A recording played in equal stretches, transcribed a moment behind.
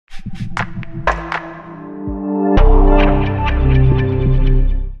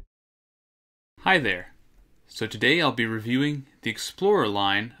Hi there. So today I'll be reviewing the Explorer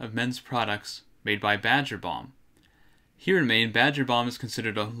line of men's products made by Badger Balm. Here in Maine, Badger Balm is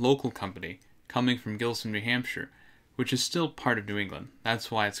considered a local company coming from Gilsum, New Hampshire, which is still part of New England.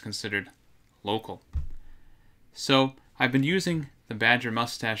 That's why it's considered local. So I've been using the Badger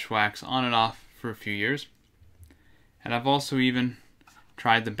Mustache Wax on and off for a few years, and I've also even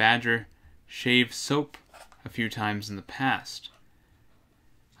tried the Badger Shave Soap a few times in the past.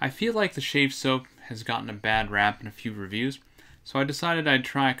 I feel like the shave soap has gotten a bad rap in a few reviews, so I decided I'd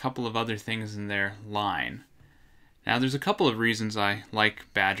try a couple of other things in their line. Now, there's a couple of reasons I like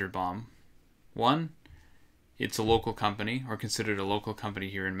Badger Balm. One, it's a local company, or considered a local company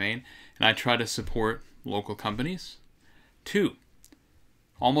here in Maine, and I try to support local companies. Two,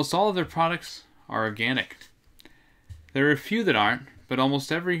 almost all of their products are organic. There are a few that aren't, but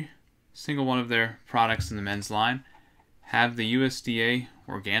almost every single one of their products in the men's line have the USDA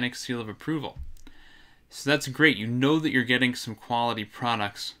organic seal of approval. So that's great. You know that you're getting some quality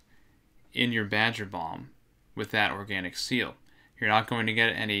products in your Badger Balm with that organic seal. You're not going to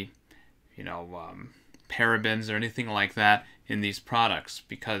get any, parabens or anything like that in these products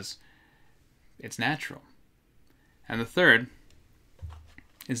because it's natural. And the third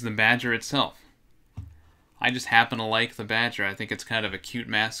is the Badger itself. I just happen to like the Badger. I think it's kind of a cute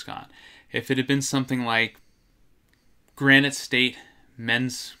mascot. If it had been something like Granite State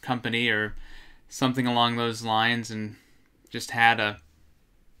Men's Company or something along those lines and just had the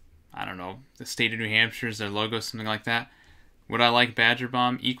state of New Hampshire as their logo, something like that, would I like Badger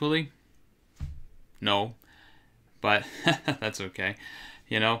Balm equally? No, but that's okay.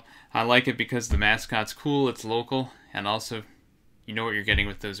 I like it because the mascot's cool, it's local, and also you know what you're getting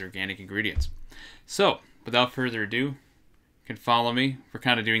with those organic ingredients. So, without further ado, you can follow me. We're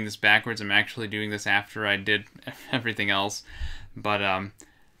kind of doing this backwards. I'm actually doing this after I did everything else. But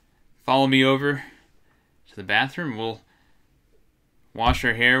follow me over to the bathroom. We'll wash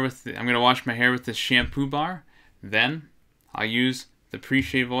our hair with I'm going to wash my hair with this shampoo bar. Then I'll use the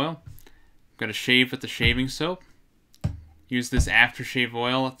pre-shave oil. I'm going to shave with the shaving soap. Use this aftershave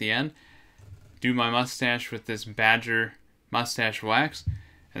oil at the end. Do my mustache with this Badger Mustache Wax.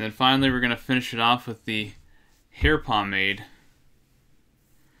 And then finally we're going to finish it off with the hair pomade.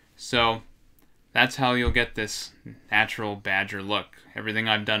 So that's how you'll get this natural Badger look. Everything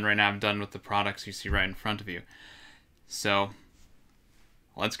I've done right now, I've done with the products you see right in front of you. So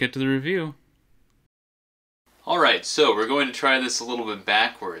let's get to the review. Alright, so we're going to try this a little bit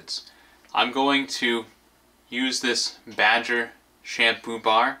backwards. I'm going to use this Badger shampoo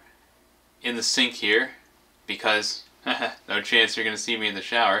bar in the sink here because no chance you're going to see me in the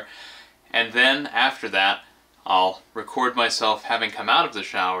shower. And then after that, I'll record myself having come out of the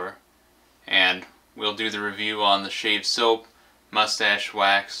shower and we'll do the review on the shave soap, mustache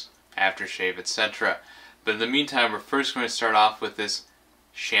wax, aftershave, etc. But in the meantime, we're first going to start off with this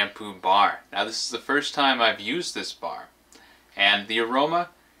shampoo bar. Now this is the first time I've used this bar, and the aroma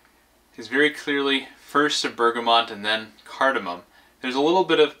is very clearly first a bergamot and then cardamom. There's a little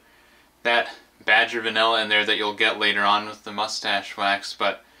bit of that Badger vanilla in there that you'll get later on with the mustache wax,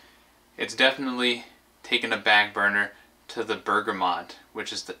 but it's definitely taken a back burner to the bergamot,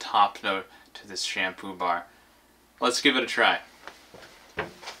 which is the top note to this shampoo bar. Let's give it a try.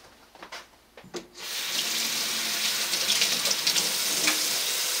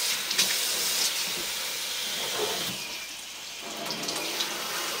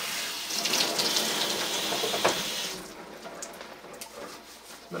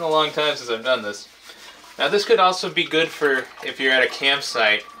 It's been a long time since I've done this. Now this could also be good for if you're at a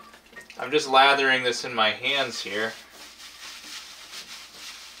campsite. I'm just lathering this in my hands here.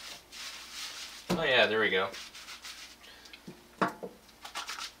 Oh yeah, there we go.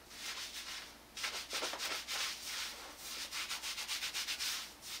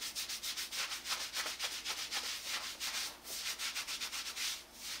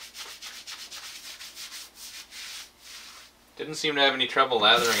 Didn't seem to have any trouble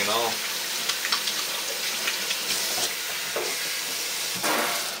lathering at all.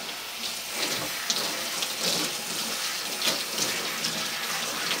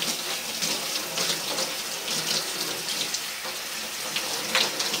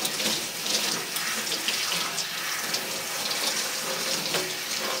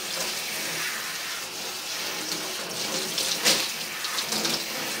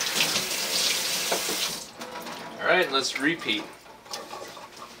 Alright, let's repeat.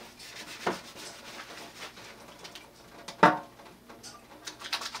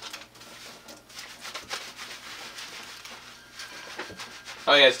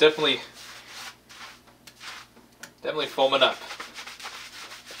 Oh yeah, it's definitely foaming up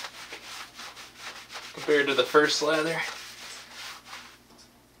compared to the first lather.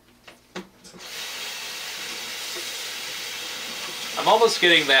 I'm almost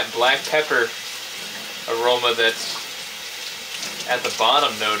getting that black pepper aroma that's at the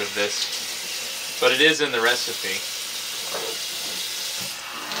bottom note of this, but it is in the recipe.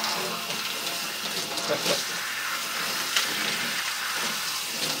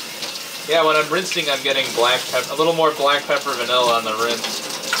 Yeah, when I'm rinsing, I'm getting black pepper, a little more black pepper vanilla on the rinse.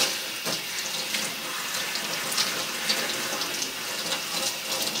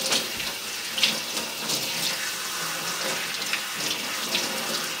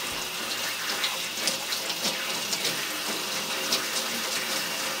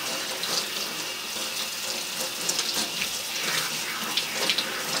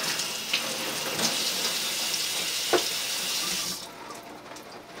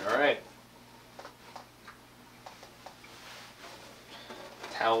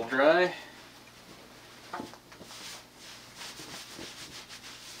 Towel dry.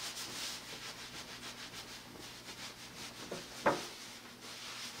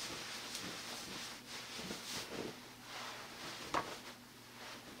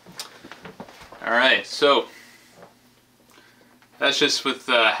 Alright, so that's just with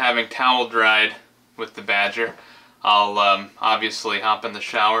having towel dried with the Badger. I'll obviously hop in the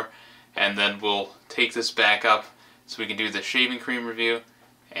shower and then we'll take this back up so we can do the shaving cream review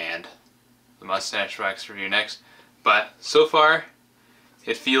and the mustache wax review next. But so far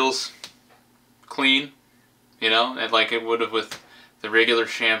it feels clean, you know, and like it would have with the regular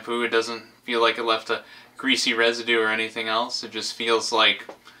shampoo. It doesn't feel like it left a greasy residue or anything else. It just feels like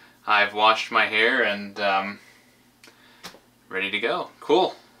I've washed my hair and ready to go.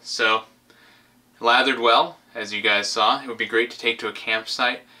 Cool. So lathered well, as you guys saw. It would be great to take to a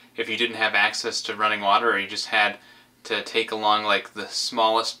campsite if you didn't have access to running water or you just had to take along like the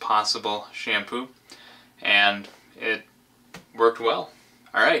smallest possible shampoo, and it worked well.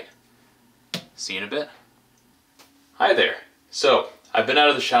 Alright, see you in a bit. Hi there. So I've been out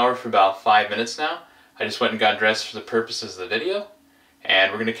of the shower for about 5 minutes now. I just went and got dressed for the purposes of the video,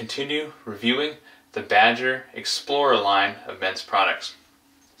 and we're going to continue reviewing the Badger Explorer line of men's products.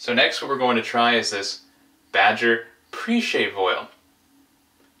 So next what we're going to try is this Badger pre-shave oil.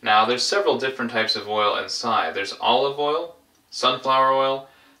 Now there's several different types of oil inside. There's olive oil, sunflower oil,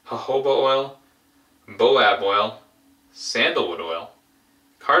 jojoba oil, boab oil, sandalwood oil,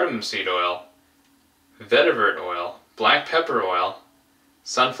 cardamom seed oil, vetiver oil, black pepper oil,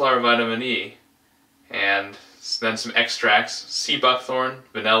 sunflower vitamin E, and then some extracts: sea buckthorn,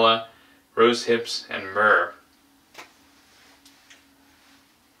 vanilla, rose hips, and myrrh.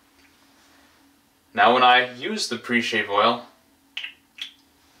 Now when I use the pre-shave oil,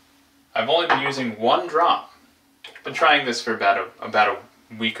 I've only been using 1 drop. I've been trying this for about a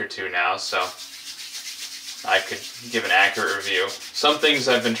week or two now, so I could give an accurate review. Some things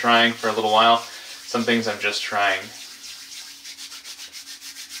I've been trying for a little while, some things I'm just trying.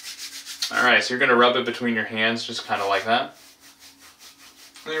 Alright, so you're going to rub it between your hands, just kind of like that.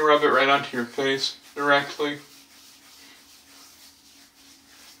 And you rub it right onto your face directly.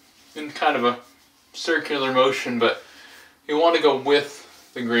 In kind of a circular motion, but you want to go with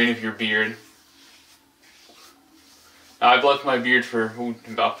the grain of your beard. Now I've left my beard for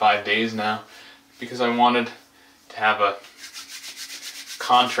about 5 days now because I wanted to have a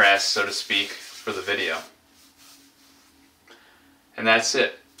contrast, so to speak, for the video. And that's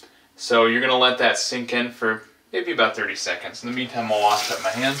it. So you're going to let that sink in for maybe about 30 seconds. In the meantime, I'll wash up my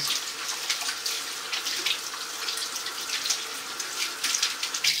hands.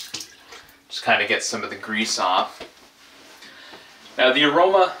 Just kind of get some of the grease off. Now the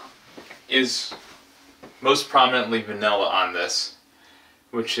aroma is most prominently vanilla on this,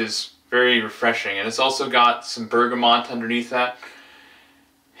 which is very refreshing, and it's also got some bergamot underneath that,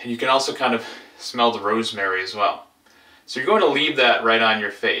 and you can also kind of smell the rosemary as well. So you're going to leave that right on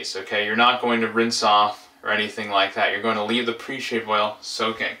your face, okay? You're not going to rinse off or anything like that. You're going to leave the pre-shave oil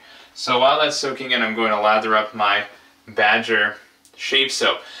soaking. So while that's soaking in, I'm going to lather up my Badger shave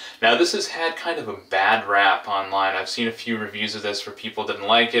soap. Now this has had kind of a bad rap online. I've seen a few reviews of this where people didn't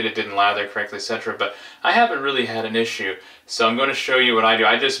like it, it didn't lather correctly, etc. But I haven't really had an issue. So I'm going to show you what I do.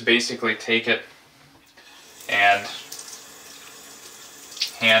 I just basically take it and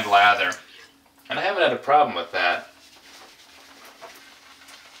hand lather. And I haven't had a problem with that.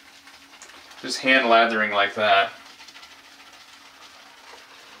 Just hand lathering like that.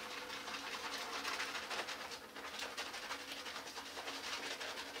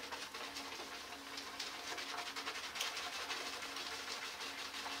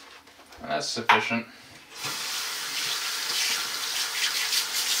 That's sufficient.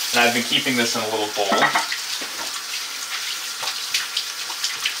 And I've been keeping this in a little bowl.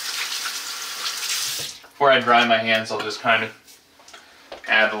 Before I dry my hands, I'll just kind of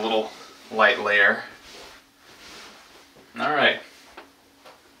add a little light layer. Alright.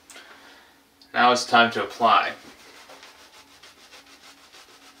 Now it's time to apply.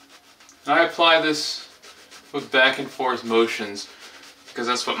 I apply this with back and forth motions because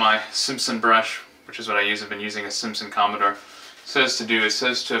that's what my Simpson brush, which is what I use, I've been using a Simpson Commodore, says to do. It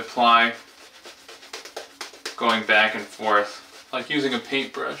says to apply going back and forth, like using a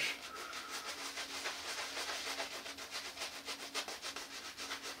paintbrush.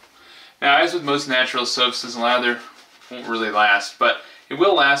 Now, as with most natural soaps, this lather won't really last, but it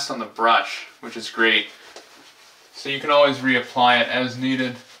will last on the brush, which is great. So you can always reapply it as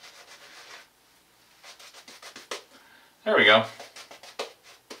needed. There we go.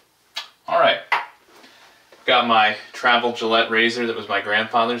 Alright. Got my travel Gillette razor that was my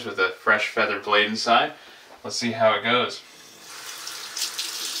grandfather's with a fresh feather blade inside. Let's see how it goes.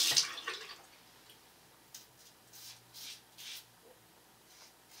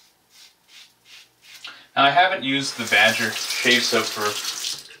 Now, I haven't used the Badger shave soap for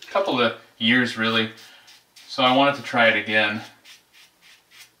a couple of years really, so I wanted to try it again.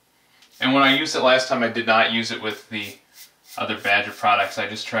 And when I used it last time, I did not use it with the other Badger products. I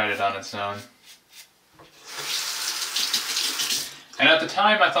just tried it on its own. And at the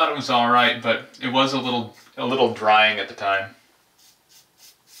time, I thought it was alright, but it was a little drying at the time.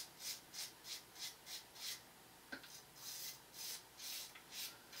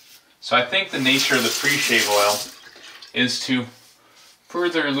 So I think the nature of the pre-shave oil is to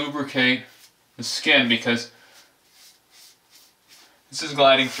further lubricate the skin, because this is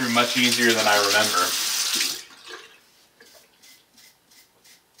gliding through much easier than I remember.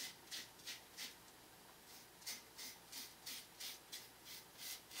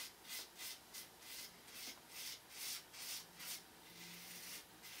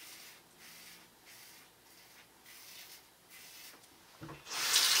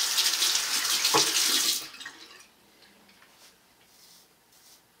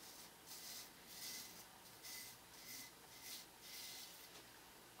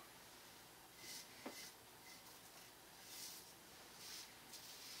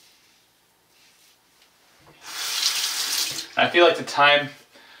 I feel like the time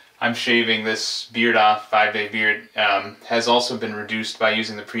I'm shaving this beard off, 5-day beard, has also been reduced by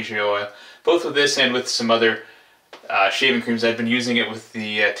using the pre-shave oil. Both with this and with some other shaving creams. I've been using it with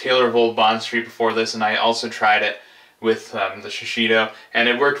the Taylor of Old Bond Street before this, and I also tried it with the Shiseido, and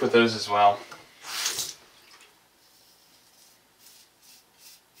it worked with those as well.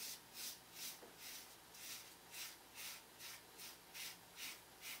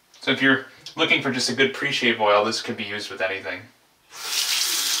 So if you're looking for just a good pre-shave oil, this could be used with anything.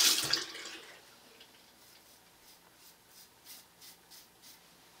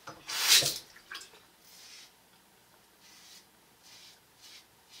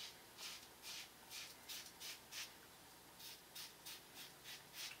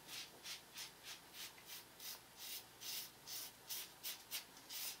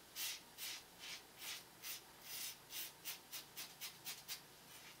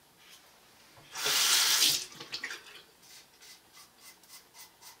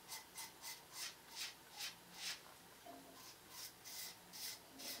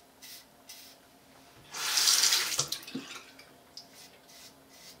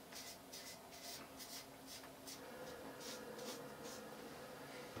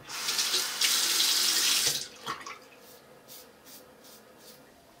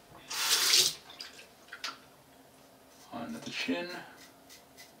 On the chin.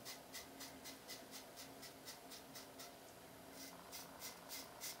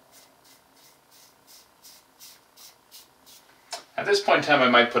 At this point in time, I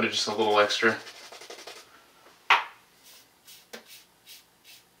might put it just a little extra.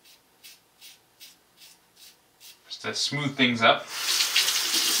 Just to smooth things up.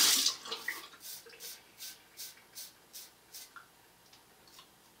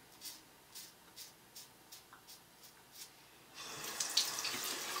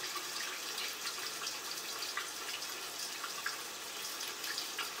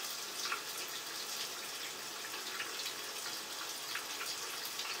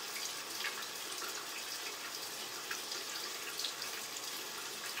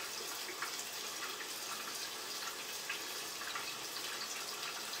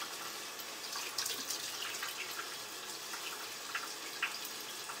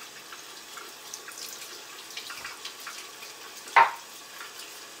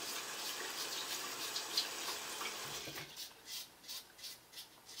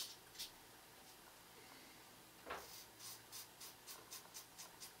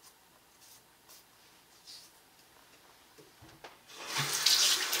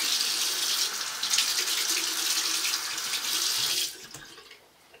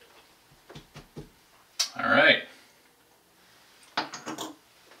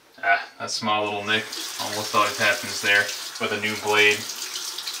 small little nick. Almost always happens there with a new blade.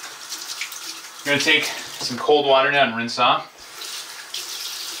 I'm going to take some cold water now and rinse off.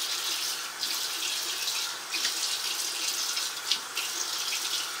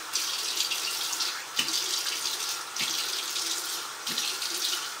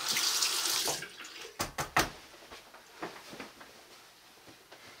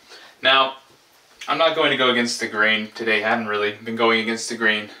 Now, I'm not going to go against the grain today. I haven't really been going against the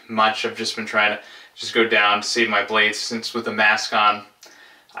grain much. I've just been trying to just go down to save my blades, since with the mask on,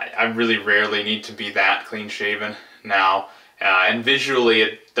 I really rarely need to be that clean shaven now. And visually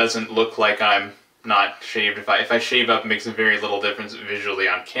it doesn't look like I'm not shaved. If I shave up, it makes a very little difference visually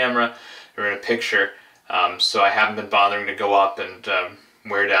on camera or in a picture. So I haven't been bothering to go up and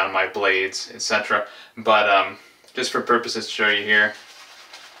wear down my blades, etc. But just for purposes to show you here,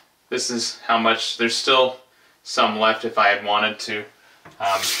 this is how much. There's still some left if I had wanted to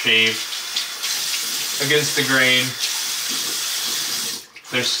shave against the grain.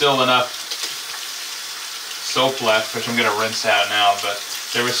 There's still enough soap left, which I'm going to rinse out now, but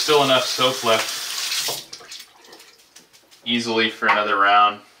there was still enough soap left easily for another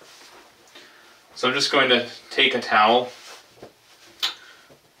round. So I'm just going to take a towel,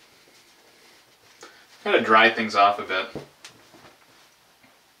 kind of dry things off a bit.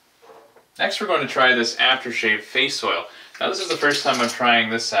 Next we're going to try this Aftershave face oil. Now this is the first time I'm trying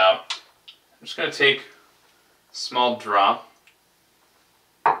this out. I'm just going to take a small drop,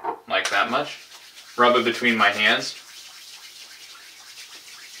 like that much, rub it between my hands,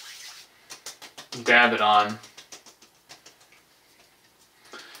 dab it on.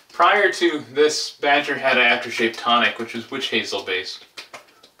 Prior to this, Badger had an aftershave tonic, which is witch hazel based.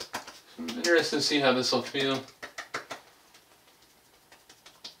 I'm interested to see how this will feel.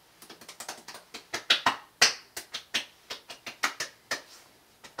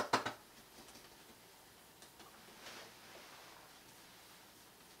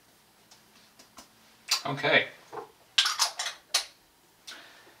 Okay.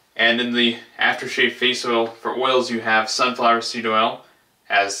 And in the Aftershave face oil, for oils you have sunflower seed oil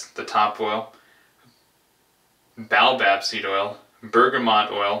as the top oil, baobab seed oil,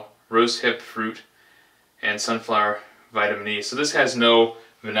 bergamot oil, rosehip fruit, and sunflower vitamin E. So this has no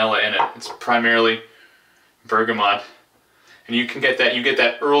vanilla in it. It's primarily bergamot. And you can get that, you get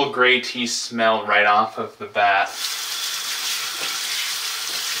that Earl Grey tea smell right off of the bat.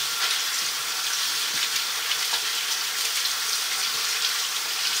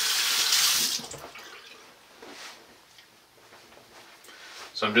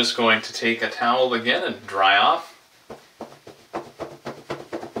 So I'm just going to take a towel again and dry off.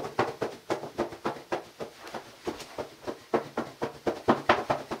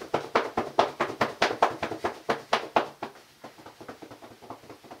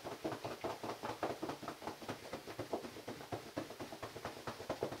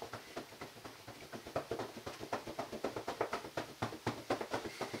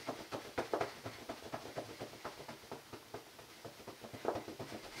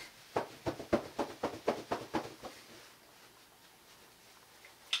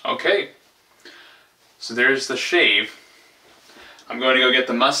 Okay, so there's the shave. I'm going to go get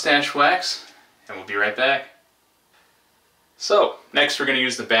the mustache wax, and we'll be right back. So, next we're going to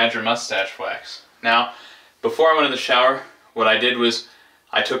use the Badger mustache wax. Now, before I went in the shower, what I did was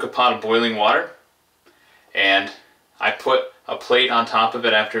I took a pot of boiling water, and I put a plate on top of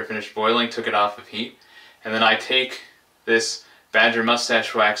it after it finished boiling, took it off of heat, and then I take this Badger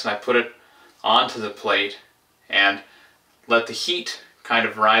mustache wax and I put it onto the plate and let the heat kind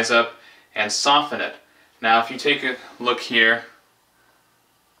of rise up and soften it. Now if you take a look here,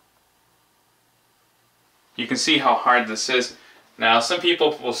 you can see how hard this is. Now some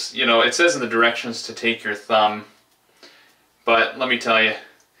people will, it says in the directions to take your thumb, but let me tell you,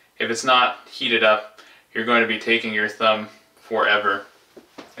 if it's not heated up, you're going to be taking your thumb forever,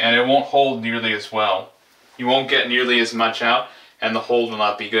 and it won't hold nearly as well. You won't get nearly as much out, and the hold will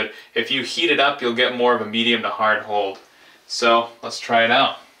not be good. If you heat it up, you'll get more of a medium to hard hold. So let's try it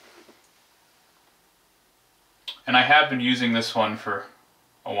out. And I have been using this one for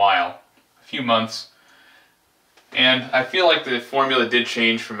a while, a few months, and I feel like the formula did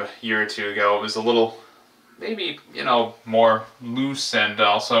change from a year or two ago. It was a little, maybe, more loose, and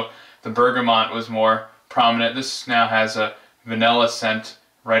also the bergamot was more prominent. This now has a vanilla scent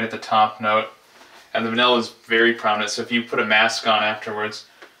right at the top note, and the vanilla is very prominent, so if you put a mask on afterwards,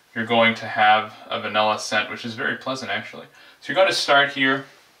 you're going to have a vanilla scent, which is very pleasant actually. So you're going to start here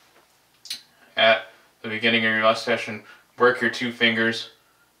at the beginning of your mustache and work your two fingers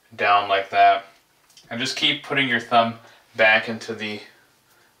down like that. And just keep putting your thumb back into the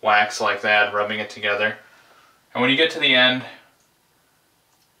wax like that, rubbing it together. And when you get to the end,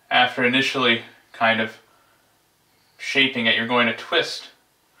 after initially kind of shaping it, you're going to twist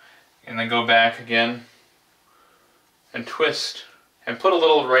and then go back again and twist and put a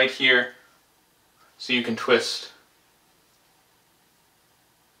little right here so you can twist.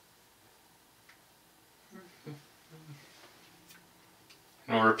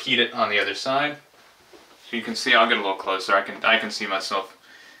 And we'll repeat it on the other side. So you can see, I'll get a little closer. I can see myself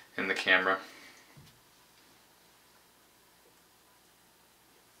in the camera.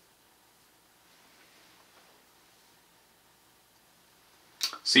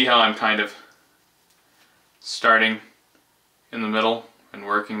 See how I'm kind of starting in the middle and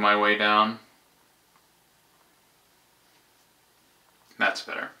working my way down? That's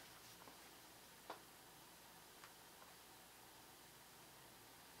better.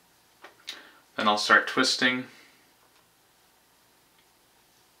 Then I'll start twisting.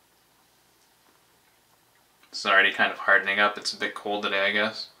 It's already kind of hardening up. It's a bit cold today, I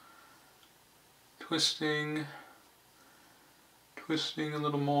guess. Twisting. Twisting a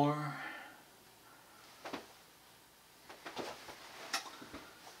little more.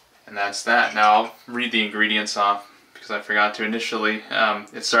 And that's that. Now I'll read the ingredients off because I forgot to initially.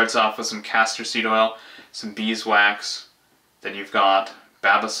 It starts off with some castor seed oil, some beeswax, then you've got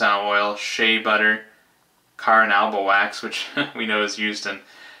babasau oil, shea butter, car and alba wax, which we know is used in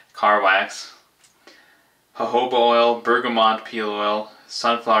car wax, jojoba oil, bergamot peel oil,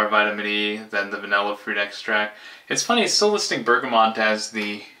 sunflower vitamin E, then the vanilla fruit extract. It's funny, it's still listing bergamot as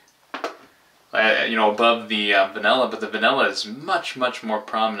the, above the vanilla, but the vanilla is much, much more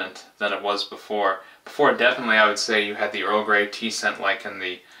prominent than it was before. Before, definitely, I would say you had the Earl Grey tea scent like in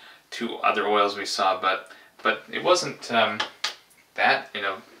the two other oils we saw, but it wasn't that,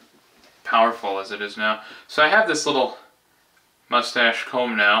 powerful as it is now. So I have this little mustache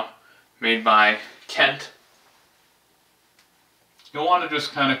comb now, made by Kent. You'll want to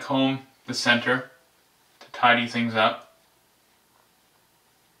just kind of comb the center to tidy things up.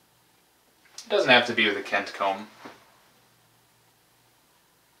 It doesn't have to be with a Kent comb.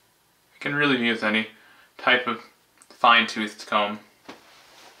 It can really be with any type of fine-toothed comb.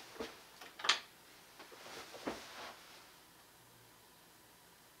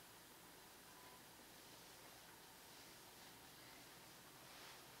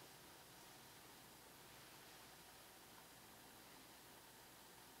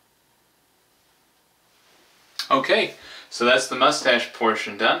 Okay, so that's the mustache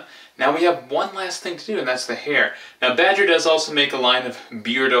portion done. Now we have one last thing to do, and that's the hair. Now Badger does also make a line of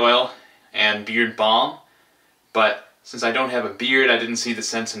beard oil and beard balm, but since I don't have a beard, I didn't see the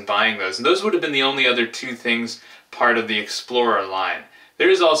sense in buying those. And those would have been the only other two things part of the Explorer line. There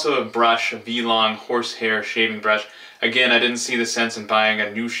is also a brush, a V-long horsehair shaving brush. Again, I didn't see the sense in buying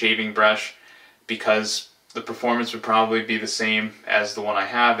a new shaving brush because the performance would probably be the same as the one I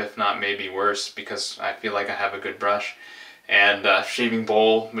have, if not maybe worse, because I feel like I have a good brush. And shaving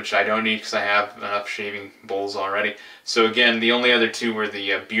bowl, which I don't need because I have enough shaving bowls already. So again, the only other two were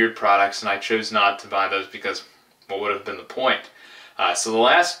the beard products, and I chose not to buy those because what would have been the point? So the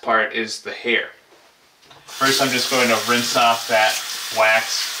last part is the hair. First I'm just going to rinse off that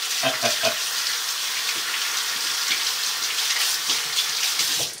wax.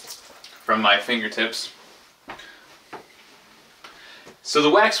 From my fingertips. So the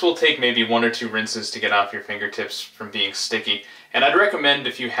wax will take maybe 1 or 2 rinses to get off your fingertips from being sticky. And I'd recommend,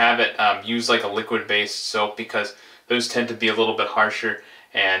 if you have it, use like a liquid-based soap, because those tend to be a little bit harsher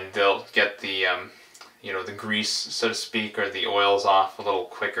and they'll get the, the grease, so to speak, or the oils off a little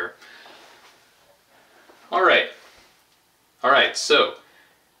quicker. Alright, so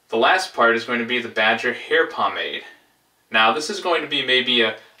the last part is going to be the Badger hair pomade. Now this is going to be maybe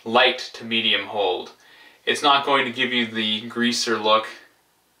a light to medium hold. It's not going to give you the greaser look.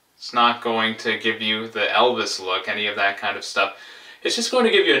 It's not going to give you the Elvis look, any of that kind of stuff. It's just going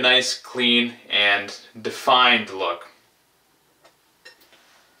to give you a nice, clean, and defined look.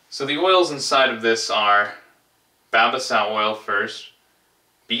 So the oils inside of this are babasau oil first,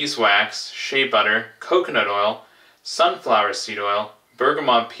 beeswax, shea butter, coconut oil, sunflower seed oil,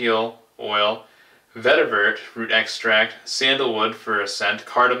 bergamot peel oil, vetiver root extract, sandalwood for a scent,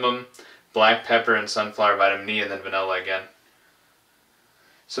 cardamom, black pepper, and sunflower vitamin E, and then vanilla again.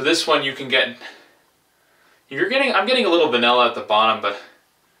 So this one you can get, I'm getting a little vanilla at the bottom, but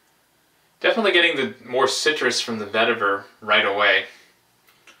definitely getting the more citrus from the vetiver right away.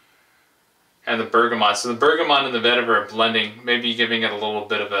 And the bergamot. So the bergamot and the vetiver are blending, maybe giving it a little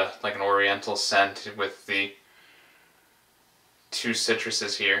bit of like an oriental scent with the 2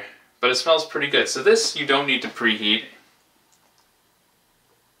 citruses here. But it smells pretty good. So this you don't need to preheat.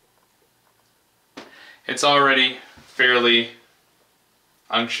 it's already fairly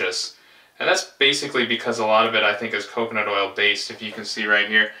unctuous. And that's basically because a lot of it, I think, is coconut oil based, if you can see right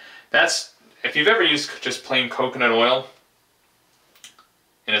here. That's, if you've ever used just plain coconut oil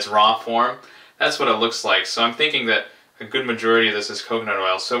in its raw form, that's what it looks like. So I'm thinking that a good majority of this is coconut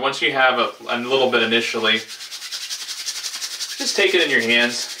oil. So once you have a little bit initially, just take it in your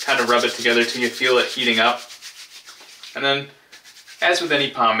hands, kind of rub it together till you feel it heating up. And then, as with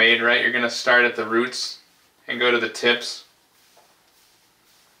any pomade, right, you're going to start at the roots and go to the tips.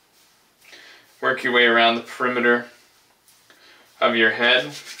 Work your way around the perimeter of your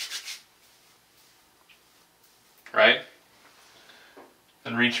head, right?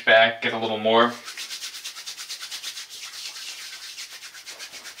 And reach back, get a little more.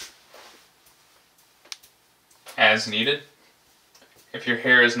 As needed. If your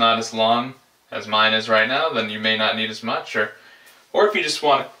hair is not as long as mine is right now, then you may not need as much, or if you just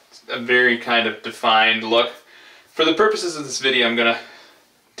want a very kind of defined look. For the purposes of this video, I'm going to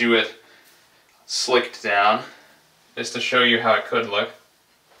do it slicked down, just to show you how it could look.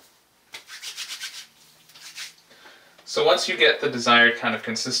 So once you get the desired kind of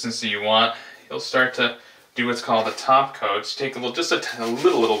consistency you want, you'll start to do what's called a top coat. So take a little, just a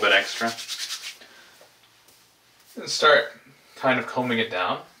little bit extra, and start kind of combing it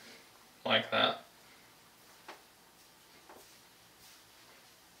down, like that.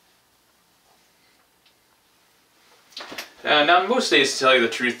 Now most days, to tell you the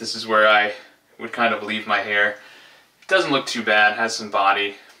truth, this is where I would kind of leave my hair. It doesn't look too bad, has some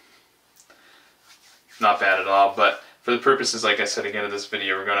body. Not bad at all, but for the purposes, like I said again, of this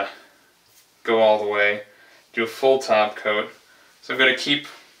video, we're going to go all the way, do a full top coat. So I'm going to keep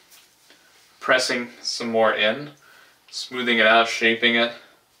pressing some more in, smoothing it out, shaping it.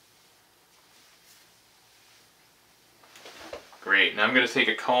 Great, now I'm going to take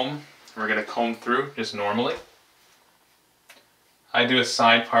a comb, and we're going to comb through just normally. I do a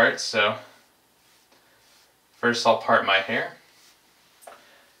side part, so first I'll part my hair.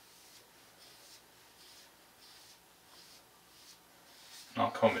 And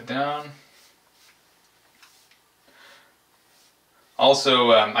I'll comb it down.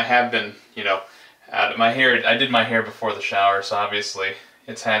 Also, I have been, out of my hair, I did my hair before the shower, so obviously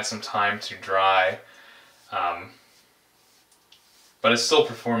it's had some time to dry. But it's still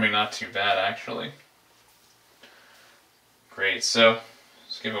performing not too bad, actually. Great, so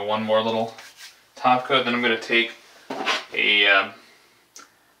just give it one more little top coat, then I'm going to take a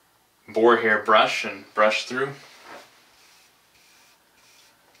boar hair brush and brush through.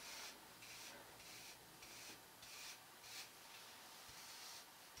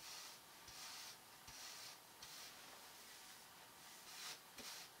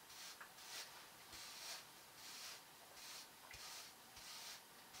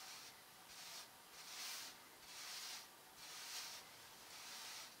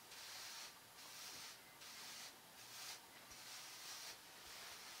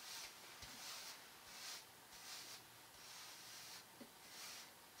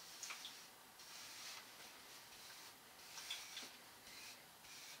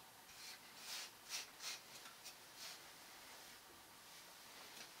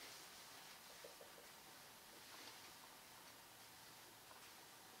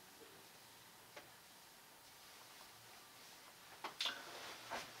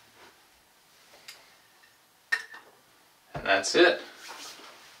 And that's it.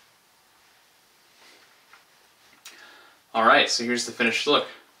 Alright, so here's the finished look.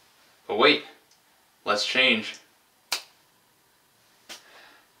 But wait, let's change.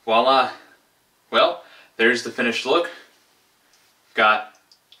 Voila! Well, there's the finished look. Got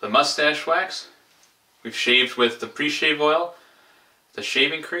the mustache wax. We've shaved with the pre-shave oil, the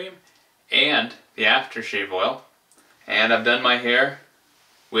shaving cream, and the aftershave oil. And I've done my hair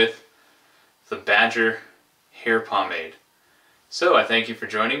with the Badger hair pomade. So I thank you for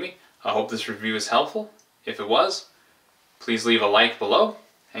joining me. I hope this review is helpful. If it was, please leave a like below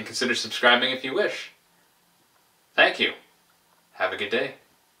and consider subscribing if you wish. Thank you. Have a good day.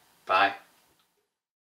 Bye.